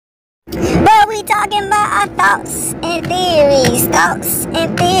we talking about our thoughts and theories, thoughts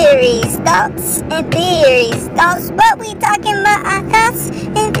and theories, thoughts and theories, thoughts. What we talking about our thoughts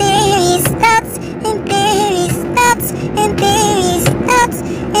and theories, thoughts and theories, thoughts and theories, thoughts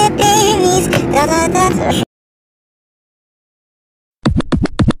and theories, thoughts.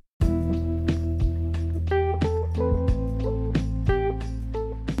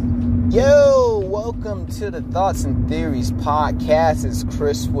 Yo, welcome to the Thoughts and Theories podcast. It's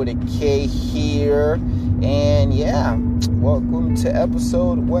Chris with a K here. And yeah, welcome to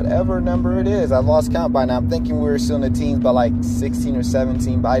episode whatever number it is. I've lost count by now. I'm thinking we were still in the teens by like 16 or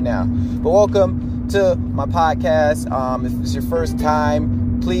 17 by now. But welcome to my podcast. If it's your first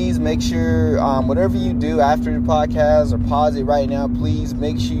time, please make sure whatever you do after the podcast or pause it right now, please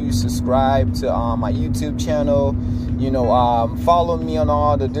make sure you subscribe to my YouTube channel. Follow me on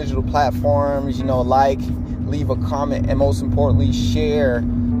all the digital platforms, like, leave a comment, and most importantly, share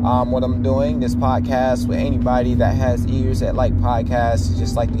what I'm doing, this podcast, with anybody that has ears that like podcasts,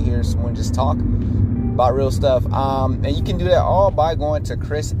 just like to hear someone just talk about real stuff. And you can do that all by going to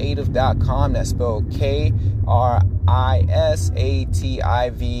chrisative.com. That's spelled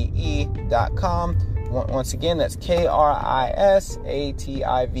KRISATIVE.com. Once again, that's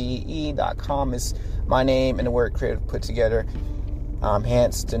KRISATIVE.com is my name and the word creative put together,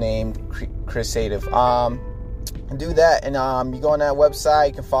 hence the name Chrisative. Do that, and you go on that website.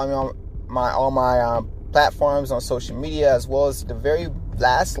 You can follow me on all my platforms on social media, as well as the very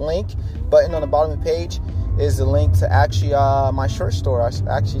last link button on the bottom of the page is the link to actually my shirt store. I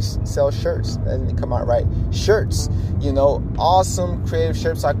actually sell shirts. That didn't come out right. Shirts, awesome creative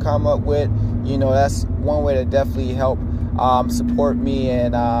shirts I come up with. That's one way to definitely help support me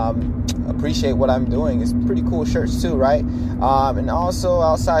and appreciate what I'm doing. It's pretty cool shirts too, right? And also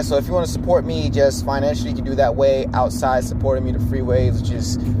outside. So if you want to support me just financially, you can do that way. Outside, supporting me the free ways, which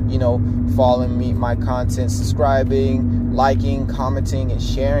is, following me, my content, subscribing, liking, commenting, and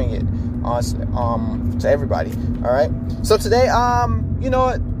sharing it to everybody. All right. So today,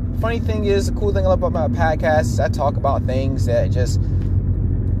 what? Funny thing is, the cool thing about my podcast is I talk about things that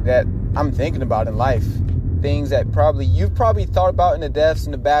I'm thinking about in life. Things that you've probably thought about in the depths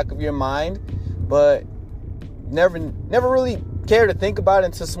in the back of your mind, but never really cared to think about it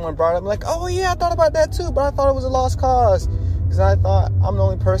until someone brought it up. I'm like, oh yeah, I thought about that too, but I thought it was a lost cause because I thought I'm the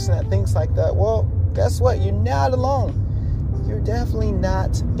only person that thinks like that. Well, guess what? You're not alone. You're definitely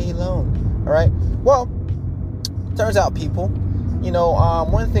not alone. All right. Well, turns out, people,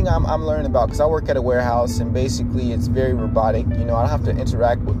 one thing I'm learning about, because I work at a warehouse and basically it's very robotic. I don't have to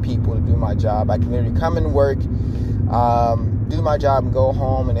interact with people to do my job. I can literally come and work, do my job and go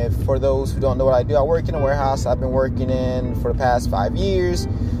home. And if for those who don't know what I do, I work in a warehouse. I've been working in for the past 5 years.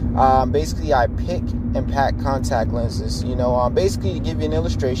 Basically, I pick and pack contact lenses. Basically, to give you an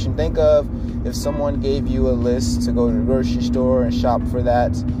illustration, think of if someone gave you a list to go to the grocery store and shop for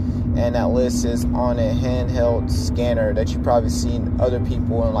that. And that list is on a handheld scanner that you've probably seen other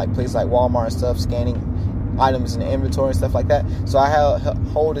people in places like Walmart and stuff, scanning items in the inventory and stuff like that. So I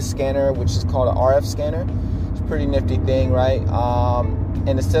hold a scanner, which is called an RF scanner. It's a pretty nifty thing, right? And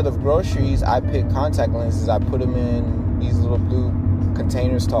instead of groceries, I pick contact lenses. I put them in these little blue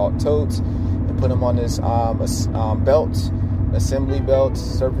containers called totes and put them on this belt, assembly belt,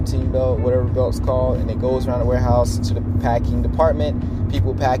 serpentine belt, whatever belt's called, and it goes around the warehouse to the packing department.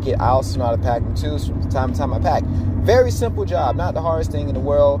 People pack it. I also know how to pack them too, so from time to time I pack. Very simple job, not the hardest thing in the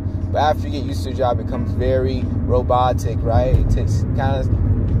world, but after you get used to the job, it becomes very robotic, right? It kind of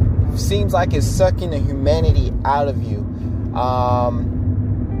seems like it's sucking the humanity out of you.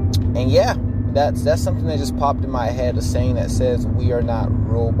 And yeah, that's something that just popped in my head, a saying that says we are not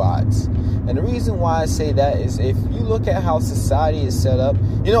robots. And the reason why I say that is if you look at how society is set up,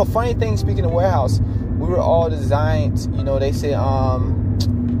 funny thing, speaking of warehouse, we were all designed, they say,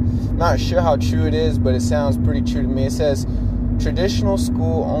 not sure how true it is, but it sounds pretty true to me. It says traditional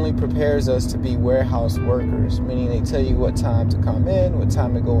school only prepares us to be warehouse workers, meaning they tell you what time to come in, what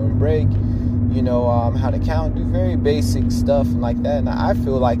time to go and break, how to count, do very basic stuff like that. And I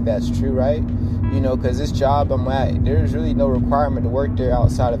feel like that's true, right? Because this job I'm at, there's really no requirement to work there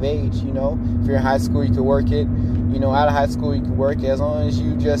outside of age. If you're in high school, you can work it. Out of high school, you can work it. As long as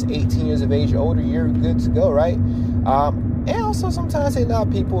you just 18 years of age or older, you're good to go, right? And also sometimes they allow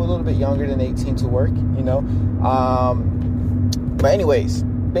people a little bit younger than 18 to work, But anyways,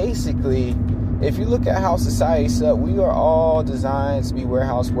 basically, if you look at how society's set up, we are all designed to be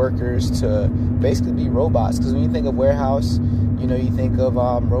warehouse workers, to basically be robots. Because when you think of warehouse, you think of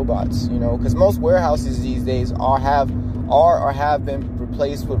robots, because most warehouses these days are or have been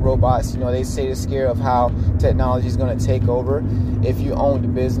replaced with robots. They say they're scared of how technology is going to take over if you own the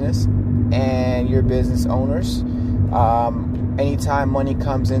business and your business owners. Anytime money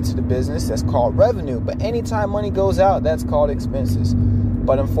comes into the business, that's called revenue. But anytime money goes out, that's called expenses.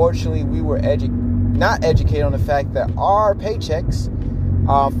 But unfortunately, we were not educated on the fact that our paychecks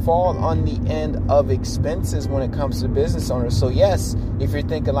fall on the end of expenses when it comes to business owners. So yes, if you're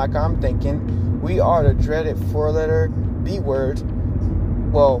thinking like I'm thinking, we are the dreaded 4-letter B word.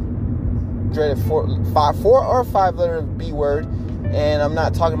 Well, dreaded 4 or 5-letter B word. And I'm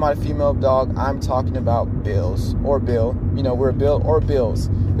not talking about a female dog. I'm talking about bills or bill. We're a bill or bills,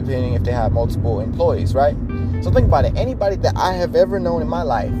 depending if they have multiple employees, right? So think about it. Anybody that I have ever known in my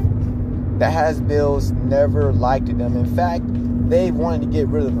life that has bills never liked them. In fact, they wanted to get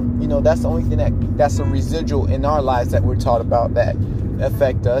rid of them. That's the only thing that's a residual in our lives that we're taught about that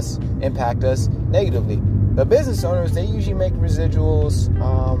affect us, impact us negatively. The business owners, they usually make residuals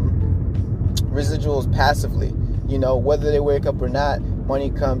passively. Whether they wake up or not, money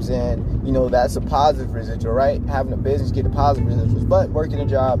comes in. That's a positive residual, right? Having a business, get a positive residuals. But working a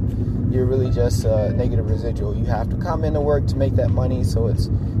job, you're really just a negative residual. You have to come into work to make that money. So it's,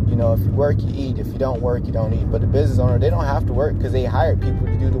 if you work, you eat. If you don't work, you don't eat. But the business owner, they don't have to work because they hired people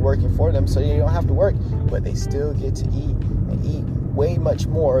to do the working for them. So they don't have to work, but they still get to eat and eat way much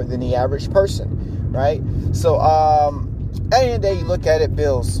more than the average person, right? So at the end of the day, you look at it,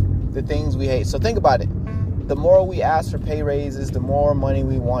 bills, the things we hate. So think about it. The more we ask for pay raises, the more money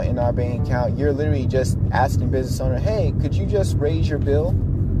we want in our bank account. You're literally just asking business owner, hey, could you just raise your bill?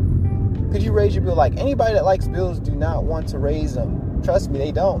 Could you raise your bill? Like, anybody that likes bills do not want to raise them. Trust me,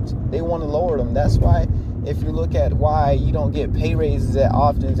 they don't. They want to lower them. That's why if you look at why you don't get pay raises as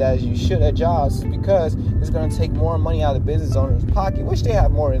often as you should at jobs, it's because it's going to take more money out of the business owner's pocket, which they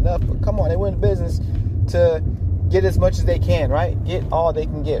have more than enough. But come on, they went in business to get as much as they can, right? Get all they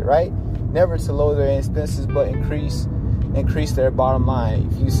can get, right? Never to lower their expenses, but increase their bottom line.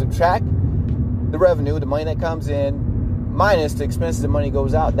 If you subtract the revenue, the money that comes in, minus the expenses, the money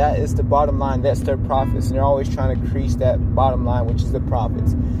goes out, that is the bottom line. That's their profits. And they're always trying to increase that bottom line, which is the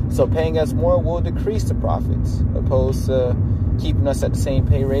profits. So paying us more will decrease the profits, opposed to keeping us at the same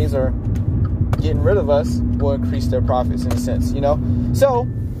pay raise or getting rid of us will increase their profits in a sense, So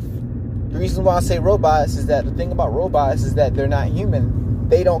the reason why I say robots is that the thing about robots is that they're not human.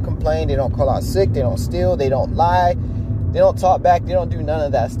 They don't complain. They don't call out sick. They don't steal. They don't lie. They don't talk back. They don't do none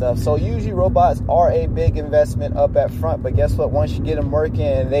of that stuff. So usually robots are a big investment up at front. But guess what? Once you get them working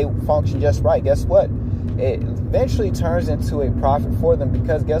and they function just right, guess what? It eventually turns into a profit for them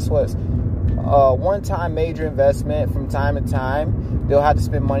because guess what? One-time major investment from time to time. They'll have to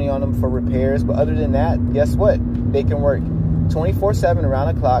spend money on them for repairs. But other than that, guess what? They can work 24/7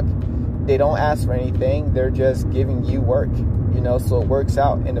 around the clock. They don't ask for anything. They're just giving you work. So it works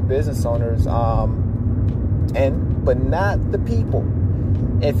out in the business owners, but not the people.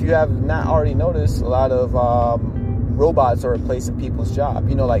 If you have not already noticed, a lot of robots are replacing people's job.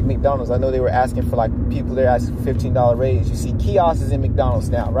 Like McDonald's. I know they were asking for people there asking for $15 raise. You see kiosks in McDonald's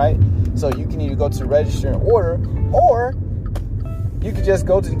now, right? So you can either go to the register and order, or you can just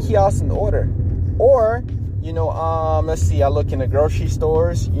go to the kiosk and order, or let's see. I look in the grocery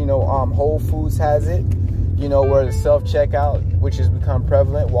stores. Whole Foods has it. Where the self-checkout, which has become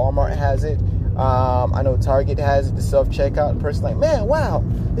prevalent. Walmart has it. I know Target has it, the self-checkout. The person's like, man, wow,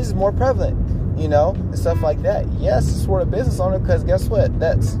 this is more prevalent, and stuff like that. Yes, it's for the business owner because guess what?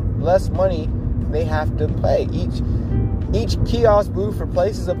 That's less money they have to pay. Each kiosk booth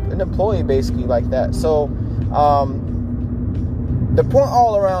replaces an employee basically like that. So the point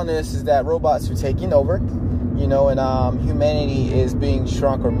all around this is that robots are taking over. And humanity is being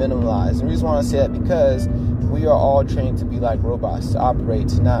shrunk or minimalized. And the reason why I say that because we are all trained to be like robots, to operate,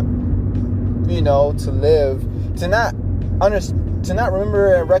 to not, to live, to not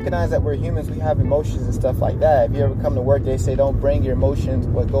remember and recognize that we're humans. We have emotions and stuff like that. If you ever come to work, they say don't bring your emotions,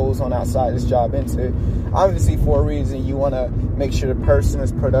 what goes on outside this job into. Obviously, for a reason, you want to make sure the person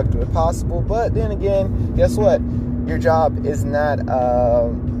is productive as possible. But then again, guess what? Your job is not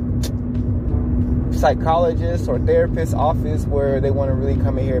psychologist or therapist office where they want to really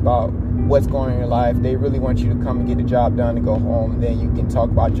come in here about what's going on in your life. They really want you to come and get the job done and go home. Then you can talk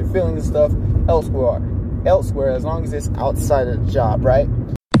about your feelings and stuff elsewhere as long as it's outside of the job, right?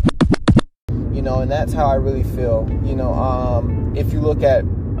 And that's how I really feel. If you look at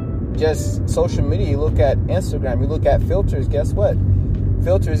just social media, you look at Instagram, you look at filters, guess what?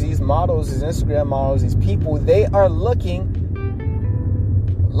 Filters, these models, these Instagram models, these people, they are looking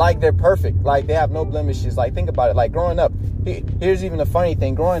like they're perfect, like they have no blemishes. Like, think about it. Like, growing up, here's even a funny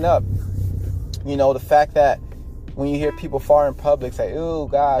thing. Growing up, the fact that when you hear people fart in public, say, "Ooh,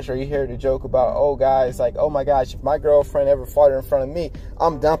 gosh," or you hear the joke about, "Oh, guys, like, oh my gosh, if my girlfriend ever farted in front of me,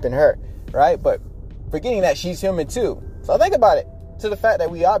 I'm dumping her," right? But forgetting that she's human too. So think about it, to the fact that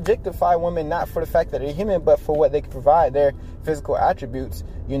we objectify women not for the fact that they're human, but for what they can provide, their physical attributes,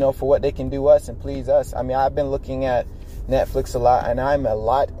 you know, for what they can do us and please us. I mean, I've been looking at Netflix a lot, and I'm a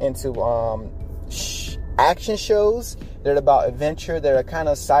lot into action shows that are about adventure, that are kind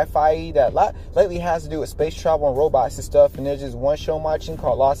of sci-fi, that lately has to do with space travel and robots and stuff. And there's just one show I'm watching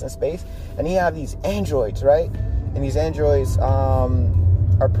called Lost in Space, and you have these androids, right? And these androids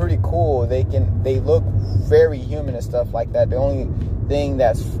are pretty cool. They look very human and stuff like that. The only thing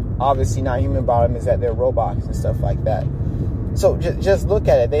that's obviously not human about them is that they're robots and stuff like that. So just look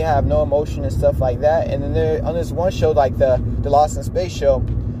at it. They have no emotion and stuff like that. And then they're on this one show, like the Lost in Space show,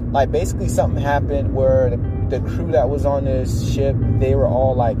 like basically something happened where the crew that was on this ship, they were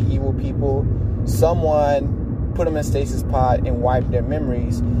all like evil people. Someone put them in stasis pod and wiped their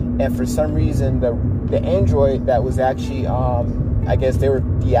memories. And for some reason, the android that was actually, I guess they were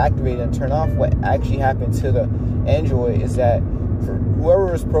deactivated and turned off. What actually happened to the android is that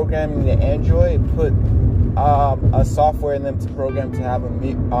whoever was programming the android put a software in them to program to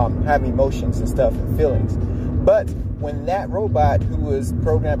have emotions and stuff and feelings. But when that robot who was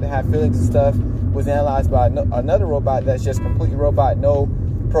programmed to have feelings and stuff was analyzed by another robot that's just completely robot, no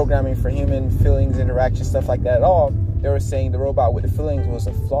programming for human feelings, interaction, stuff like that at all, they were saying the robot with the feelings was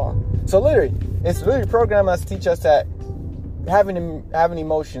a flaw. So literally, it's literally programmed us to teach us that having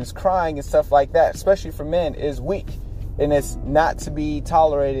emotions, crying and stuff like that, especially for men, is weak. And it's not to be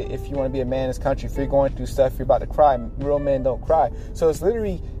tolerated if you want to be a man in this country. If you're going through stuff, you're about to cry. Real men don't cry. So it's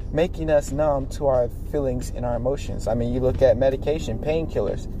literally making us numb to our feelings and our emotions. I mean, you look at medication,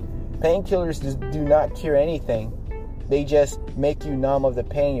 painkillers. Painkillers just do not cure anything. They just make you numb of the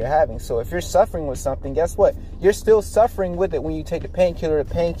pain you're having. So if you're suffering with something, guess what? You're still suffering with it when you take the painkiller.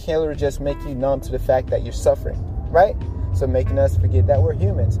 The painkiller just make you numb to the fact that you're suffering, right? So making us forget that we're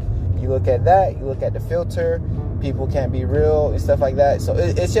humans. You look at that, you look at the filter, people can't be real and stuff like that. So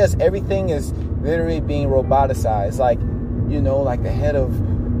it's just, everything is literally being roboticized. Like, you know, like the head of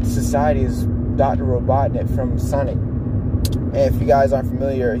society is Dr. Robotnik from Sonic. And if you guys aren't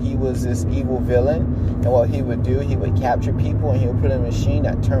familiar, he was this evil villain. And what he would do, he would capture people and he would put in a machine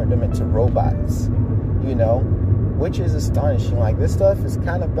that turned them into robots. You know, which is astonishing. Like, this stuff is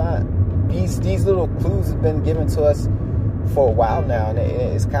kind of bad. These little clues have been given to us for a while now, and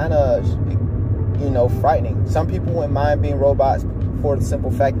it's kind of, you know, frightening. Some people wouldn't mind being robots for the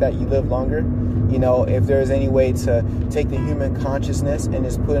simple fact that you live longer. You know, if there's any way to take the human consciousness and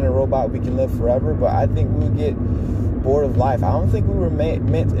just put in a robot, we can live forever. But I think we would get bored of life. I don't think we were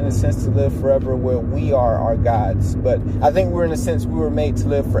meant in a sense to live forever where we are our gods. But I think we're in a sense we were made to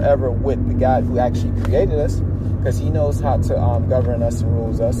live forever with the God who actually created us, because he knows how to govern us and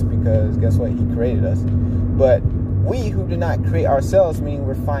rules us, because guess what? He created us. But we who did not create ourselves, meaning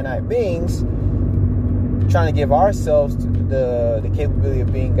we're finite beings, trying to give ourselves the capability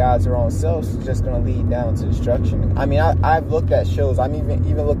of being gods our own selves, is just going to lead down to destruction. I mean, I've looked at shows. I've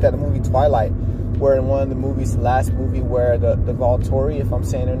even looked at the movie Twilight, where in one of the movies, the last movie, where the Volturi, if I'm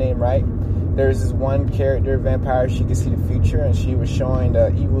saying her name right, there's this one character, vampire, she could see the future, and she was showing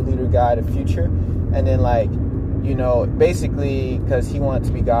the evil leader guy the future. And then, like, you know, basically, because he wanted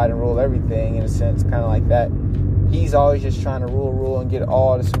to be God and rule everything, in a sense, kind of like that, he's always just trying to rule and get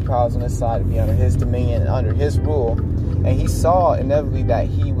all the superpowers on his side to be under his dominion and under his rule. And he saw inevitably that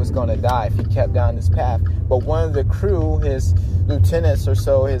he was going to die if he kept down this path. But one of the crew, his lieutenants or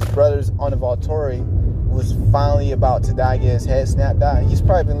so, his brothers on the Volturi, was finally about to die, get his head snapped out. He's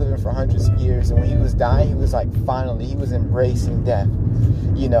probably been living for hundreds of years. And when he was dying, he was like, finally, he was embracing death,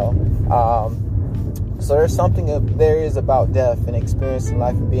 you know. So there's something there is about death and experiencing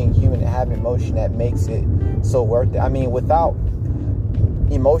life and being human and having emotion that makes it so worth it. I mean, without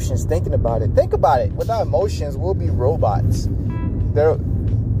emotions, think about it. Without emotions, we'll be robots.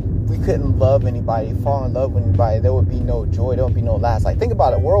 We couldn't love anybody, fall in love with anybody. There would be no joy. There would be no laughs. Like, think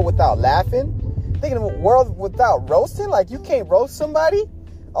about it. World without laughing. Thinking of a world without roasting. Like, you can't roast somebody.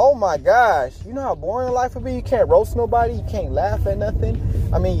 Oh my gosh. You know how boring life would be? You can't roast nobody. You can't laugh at nothing.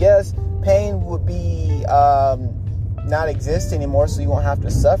 I mean, yes, pain would be not exist anymore, so you won't have to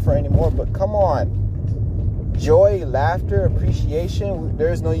suffer anymore. But come on. Joy, laughter, appreciation.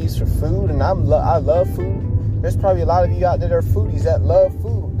 There's no use for food, and I love food. There's probably a lot of you out there that are foodies that love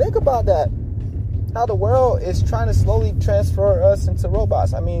food. Think about that. How the world is trying to slowly transfer us into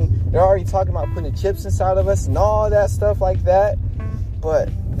robots. I mean, they're already talking about putting chips inside of us and all that stuff like that. But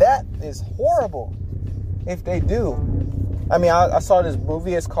that is horrible if they do. I mean, I saw this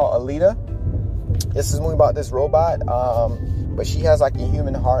movie. It's called Alita. This is a movie about this robot, but she has like a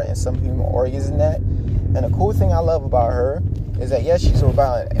human heart and some human organs in that. And the cool thing I love about her is that, yes, she's a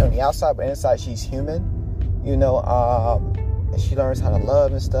robot on the outside, but inside she's human. You know, and she learns how to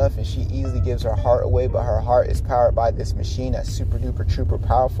love and stuff, and she easily gives her heart away, but her heart is powered by this machine that's super duper trooper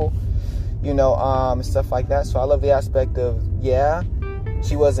powerful, you know, and stuff like that. So I love the aspect of, yeah,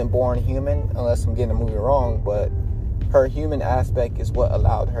 she wasn't born human, unless I'm getting the movie wrong, but her human aspect is what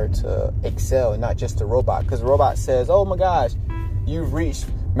allowed her to excel, and not just the robot. Because the robot says, oh my gosh, you've reached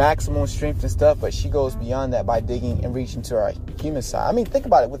maximum strength and stuff, but she goes beyond that by digging and reaching to her human side. I mean, think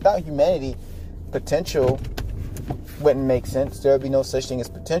about it. Without humanity, potential wouldn't make sense. There would be no such thing as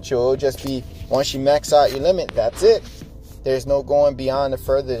potential. It would just be, once you max out your limit, that's it. There's no going beyond or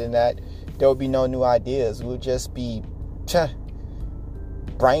further than that. There would be no new ideas. It would just be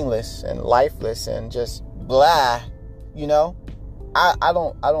brainless and lifeless and just blah. You know, I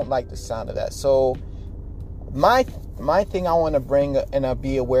don't like the sound of that. So my thing I want to bring and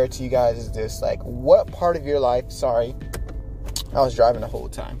be aware to you guys is this: like, what part of your life? Sorry, I was driving the whole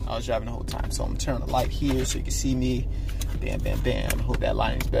time. So I'm gonna turn on the light here so you can see me. Bam, bam, bam. I hope that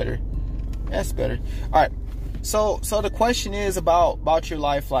lighting is better. That's better. All right. So the question is about your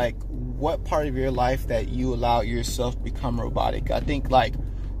life. Like, what part of your life that you allow yourself to become robotic? I think, like,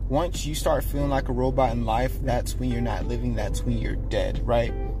 once you start feeling like a robot in life, that's when you're not living. That's when you're dead,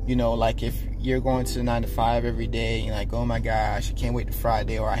 right? You know, like if you're going to the 9 to 5 every day, and you're like, oh my gosh, I can't wait to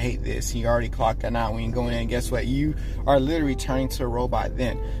Friday, or I hate this, and you already clocked that out when you're going in, guess what? You are literally turning to a robot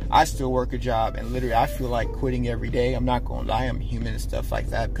then. I still work a job, and literally I feel like quitting every day. I'm not going to lie, I'm human and stuff like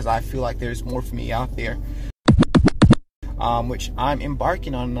that, because I feel like there's more for me out there. Which I'm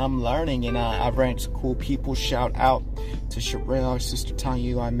embarking on and I'm learning, and I've ran into cool people. Shout out to Sherelle, our sister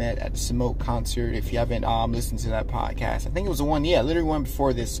Tanya, who I met at the Smoke concert. If you haven't listened to that podcast, I think it was the one, literally one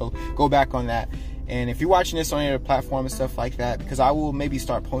before this, so go back on that. And if you're watching this on any other platform and stuff like that, because I will maybe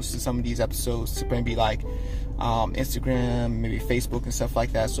start posting some of these episodes to maybe like Instagram, maybe Facebook and stuff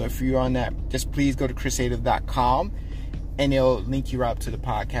like that. So if you're on that, just please go to chrisative.com and it'll link you right up to the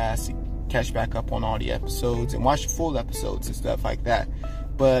podcast. Catch back up on all the episodes and watch the full episodes and stuff like that.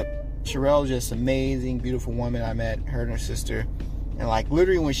 But Sherelle is just amazing, beautiful woman. I met her and her sister, and like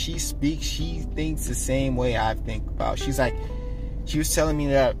literally when she speaks, she thinks the same way I think about. She was telling me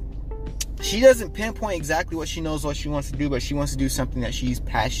that she doesn't pinpoint exactly what she knows what she wants to do, but she wants to do something that she's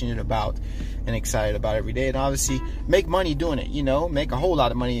passionate about and excited about every day, and obviously make money doing it, you know, make a whole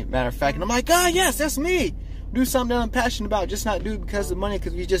lot of money, matter of fact. And I'm like, God, yes, that's me. Do something that I'm passionate about, just not do it because of the money,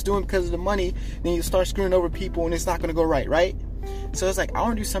 because if you're just doing it because of the money, then you start screwing over people and it's not going to go right? So it's like, I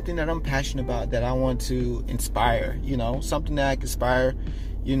want to do something that I'm passionate about, that I want to inspire, you know, something that I can inspire,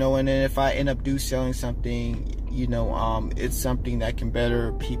 you know, and then if I end up selling something, you know, it's something that can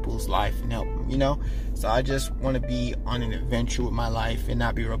better people's life and help them, you know. So I just want to be on an adventure with my life and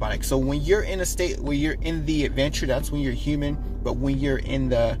not be robotic. So when you're in a state where you're in the adventure, that's when you're human. But when you're in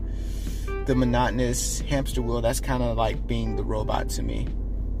the monotonous hamster wheel, that's kind of like being the robot to me,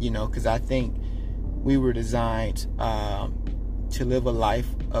 you know, because I think we were designed to live a life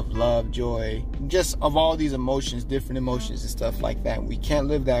of love, joy, just of all these emotions, different emotions and stuff like that. We can't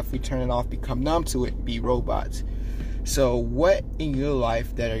live that if we turn it off, become numb to it, be robots. So what in your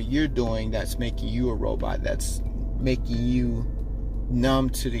life that you're doing that's making you a robot, that's making you numb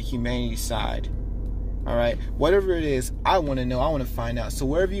to the humanity side? All right, whatever it is, I want to know. I want to find out. So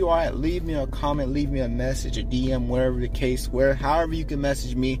wherever you are at, leave me a comment, leave me a message, a DM, wherever the case, however you can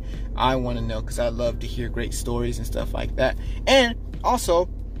message me. I want to know, because I love to hear great stories and stuff like that. And also,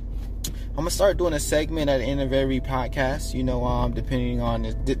 I'm gonna start doing a segment at the end of every podcast, you know, depending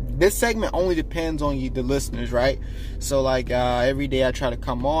on this segment only depends on you, the listeners, right? So like every day I try to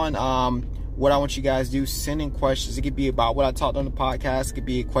come on. What I want you guys to do, send in questions. It could be about what I talked on the podcast. It could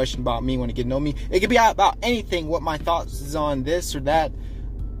be a question about me, want to get to know me. It could be about anything, what my thoughts is on this or that.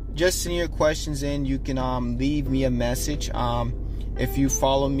 Just send your questions in. You can leave me a message. If you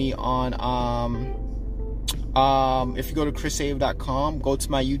follow me on if you go to chrisative.com, go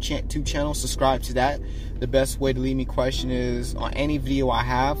to my YouTube channel, subscribe to that. The best way to leave me a question is on any video I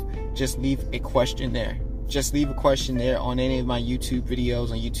have, just leave a question there. Just leave a question there on any of my YouTube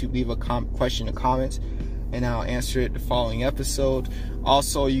videos on YouTube. Leave a question in the comments, and I'll answer it the following episode.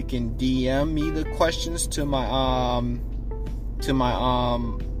 Also, you can DM me the questions to my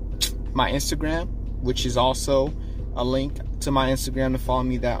my Instagram, which is also a link to my Instagram to follow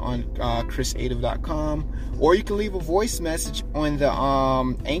me that on chrisative.com. Or you can leave a voice message on the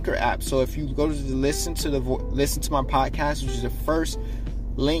Anchor app. So if you go to listen to my podcast, which is the first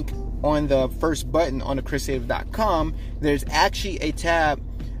link on the first button on the chrisative.com, there's actually a tab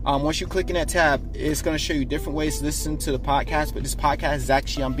Once you click in that tab, it's going to show you different ways to listen to the podcast. But this podcast is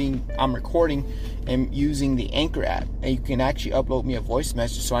actually I'm recording and using the Anchor app, and you can actually upload me a voice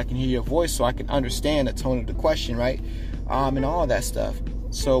message so I can hear your voice, so I can understand the tone of the question, right? And all of that stuff.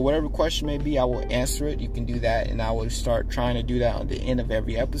 So whatever question may be, I will answer it. You can do that, and I will start trying to do that on the end of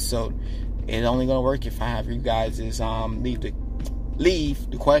every episode. It's only going to work if I have you guys leave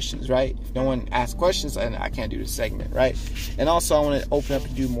the questions, right? If no one asks questions, I can't do the segment, right? And also, I want to open up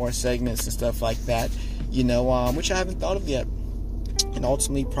and do more segments and stuff like that, which I haven't thought of yet. And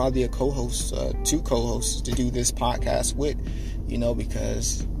ultimately, probably a co-host, 2 co-hosts to do this podcast with,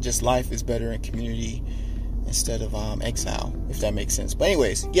 because just life is better in community instead of exile, if that makes sense. But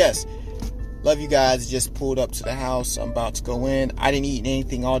anyways, yes, love you guys. Just pulled up to the house. I'm about to go in. I didn't eat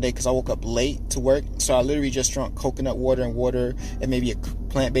anything all day because I woke up late to work. So I literally just drank coconut water and maybe a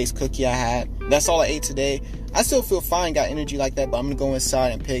plant-based cookie I had. That's all I ate today. I still feel fine, got energy like that, but I'm going to go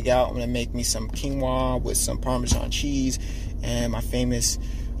inside and pig out. I'm going to make me some quinoa with some Parmesan cheese and my famous,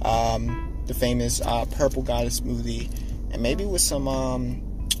 Purple Goddess smoothie. And maybe with some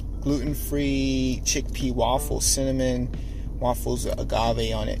gluten-free chickpea waffles, cinnamon waffles,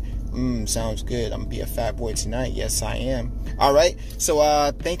 agave on it. Sounds good. I'm gonna be a fat boy tonight. Yes, I am. All right. So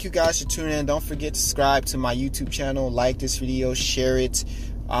thank you guys for tuning in. Don't forget to subscribe to my YouTube channel, like this video, share it.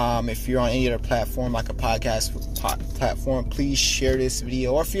 If you're on any other platform, like a podcast platform, please share this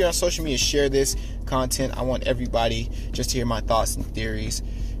video. Or if you're on social media, share this content. I want everybody just to hear my thoughts and theories,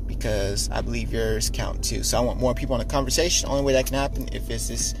 because I believe yours count too. So I want more people in the conversation. The only way that can happen if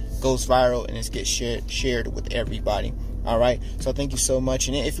this goes viral and it gets shared with everybody. All right. So thank you so much.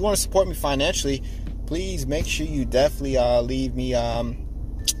 And if you want to support me financially, please make sure you definitely leave me.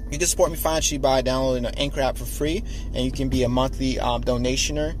 You can support me financially by downloading an Anchor app for free, and you can be a monthly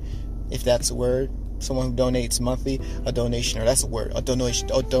donationer, if that's a word. Someone who donates monthly, a donationer. That's a word. A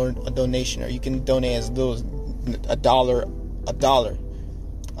donationer. You can donate as little as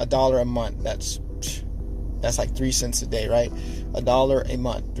 $1 a month. That's like 3 cents a day, right? $1 a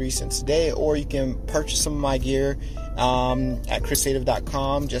month, 3 cents a day. Or you can purchase some of my gear at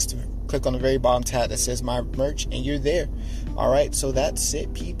chrisative.com. Just to click on the very bottom tab that says my merch, and you're there. All right, so that's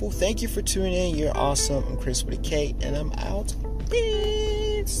it, people. Thank you for tuning in. You're awesome. I'm Chris with a K, and I'm out. Peace.